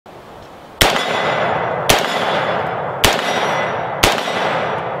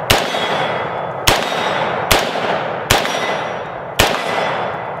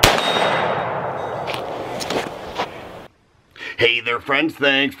friends,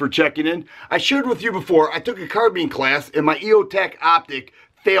 thanks for checking in. I shared with you before, I took a carbine class and my EOTech optic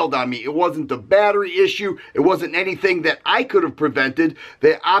failed on me. It wasn't the battery issue. It wasn't anything that I could have prevented.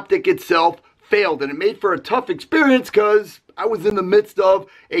 The optic itself failed, and it made for a tough experience because I was in the midst of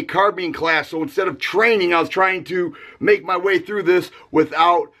a carbine class. So instead of training, I was trying to make my way through this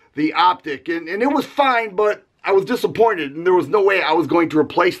without the optic. And it was fine, but I was disappointed, and there was no way I was going to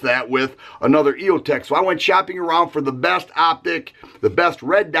replace that with another EOTech. So I went shopping around for the best optic, the best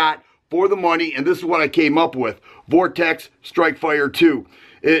red dot for the money, and this is what I came up with. Vortex Strikefire II.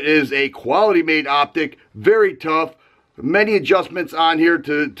 It is a quality made optic, very tough. Many adjustments on here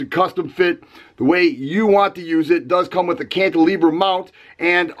to custom fit the way you want to use it. It does come with a cantilever mount,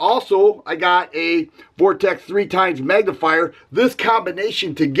 and also I got a Vortex 3x magnifier. This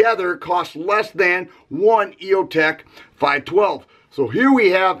combination together costs less than one EOTech 512. So here we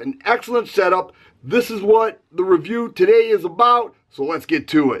have an excellent setup. This is what the review today is about, so let's get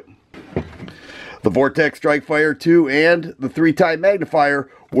to it. The Vortex Strikefire II and the 3x magnifier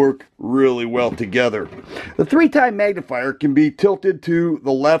work really well together. The 3x magnifier can be tilted to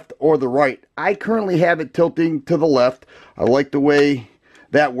the left or the right. I currently have it tilting to the left. I like the way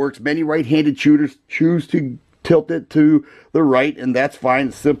that works. Many right-handed shooters choose to tilt it to the right, and that's fine.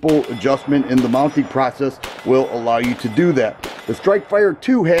 A simple adjustment in the mounting process will allow you to do that. The Strikefire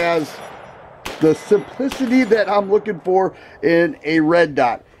II has the simplicity that I'm looking for in a red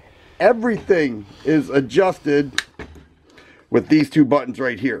dot. Everything is adjusted with these two buttons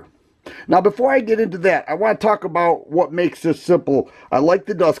right here. Now, before I get into that, I want to talk about what makes this simple. I like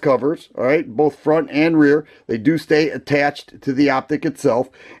the dust covers, all right, both front and rear. They do stay attached to the optic itself.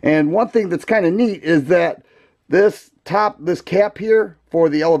 And one thing that's kind of neat is that this cap here for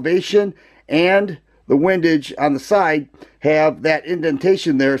the elevation and the windage on the side have that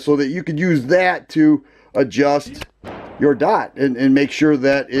indentation there so that you could use that to adjust your dot and make sure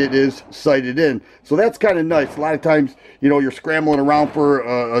that it is sighted in. So that's kind of nice. A lot of times, you know, you're scrambling around for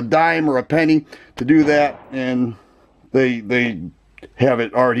a dime or a penny to do that, and they have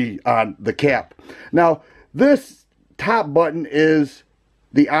it already on the cap. Now, this top button is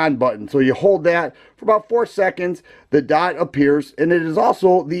the on button. So you hold that for about 4 seconds, the dot appears, and it is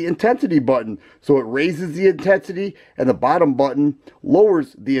also the intensity button. So it raises the intensity, and the bottom button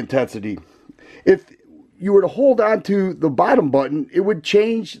lowers the intensity. If you were to hold on to the bottom button, it would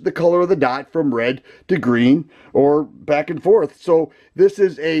change the color of the dot from red to green or back and forth. So this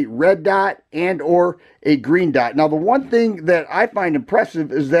is a red dot and or a green dot. Now, the one thing that I find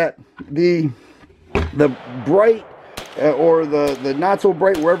impressive is that the bright or the not so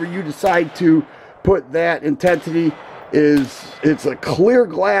bright, wherever you decide to put that intensity, it's a clear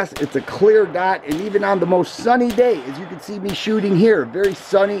glass, it's a clear dot, and even on the most sunny day, as you can see me shooting here, very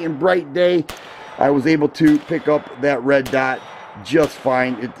sunny and bright day, I was able to pick up that red dot just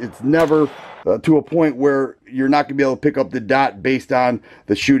fine. It's never to a point where you're not going to be able to pick up the dot based on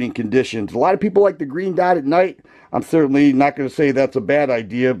the shooting conditions. A lot of people like the green dot at night. I'm certainly not going to say that's a bad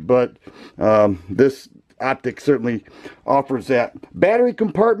idea, but this optic certainly offers that. Battery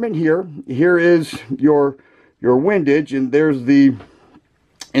compartment here. Here is your windage, and there's the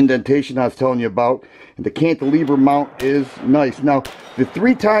indentation I was telling you about. And the cantilever mount is nice. Now, the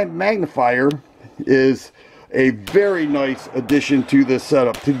 3x magnifier is a very nice addition to this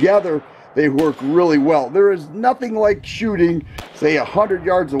setup. Together, they work really well. There is nothing like shooting, say, 100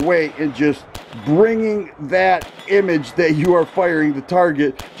 yards away and just bringing that image that you are firing the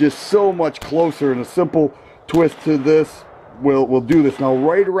target just so much closer, and a simple twist to this will do this. Now,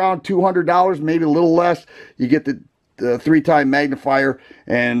 right around $200, maybe a little less, you get the 3x magnifier,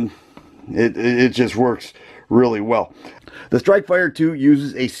 and it just works really well. The Strikefire II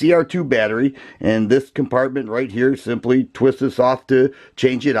uses a CR2 battery, and this compartment right here, simply twist this off to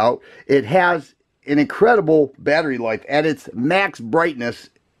change it out. It has an incredible battery life. At its max brightness,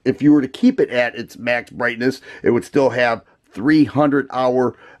 if you were to keep it at its max brightness, it would still have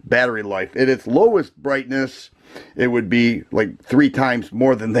 300-hour battery life. At its lowest brightness, it would be like 3 times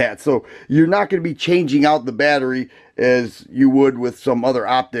more than that. So you're not going to be changing out the battery as you would with some other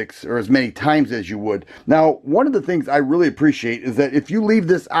optics, or as many times as you would. Now, one of the things I really appreciate is that if you leave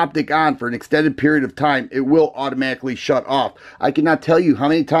this optic on for an extended period of time, it will automatically shut off. I cannot tell you how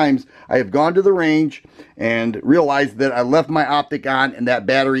many times I have gone to the range and realized that I left my optic on and that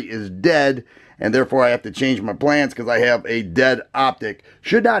battery is dead, and therefore I have to change my plans because I have a dead optic.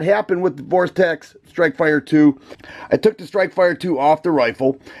 Should not happen with the Vortex Strikefire II. I took the Strikefire II off the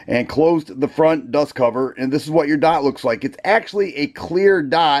rifle and closed the front dust cover, and this is what your dot looks like. It's actually a clear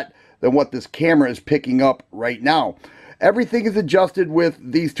dot than what this camera is picking up right now. Everything is adjusted with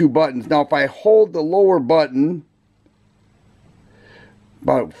these two buttons. Now, if I hold the lower button,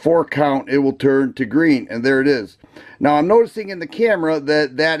 about 4 count, it will turn to green, and there it is. Now I'm noticing in the camera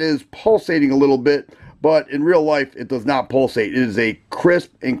that that is pulsating a little bit, but in real life it does not pulsate. It is a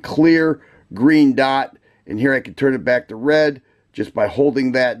crisp and clear green dot, and here I can turn it back to red just by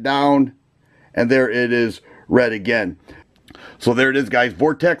holding that down, and there it is, red again. So there it is, guys.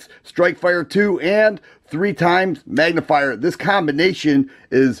 Vortex Strikefire II and 3 times Magnifier. This combination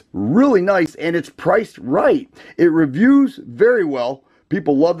is really nice, and it's priced right. It reviews very well.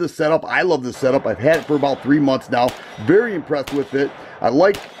 People love this setup. I love this setup. I've had it for about 3 months now. Very impressed with it. I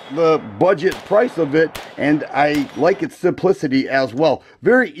like the budget price of it, and I like its simplicity as well.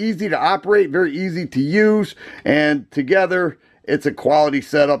 Very easy to operate, very easy to use, and together it's a quality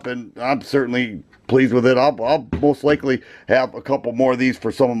setup, and I'm certainly pleased with it. I'll most likely have a couple more of these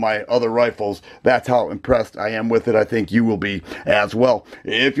for some of my other rifles. That's how impressed I am with it. I think you will be as well.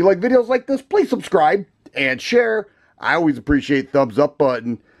 If you like videos like this, please subscribe and share. I always appreciate the thumbs up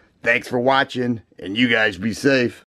button. Thanks for watching, and you guys be safe.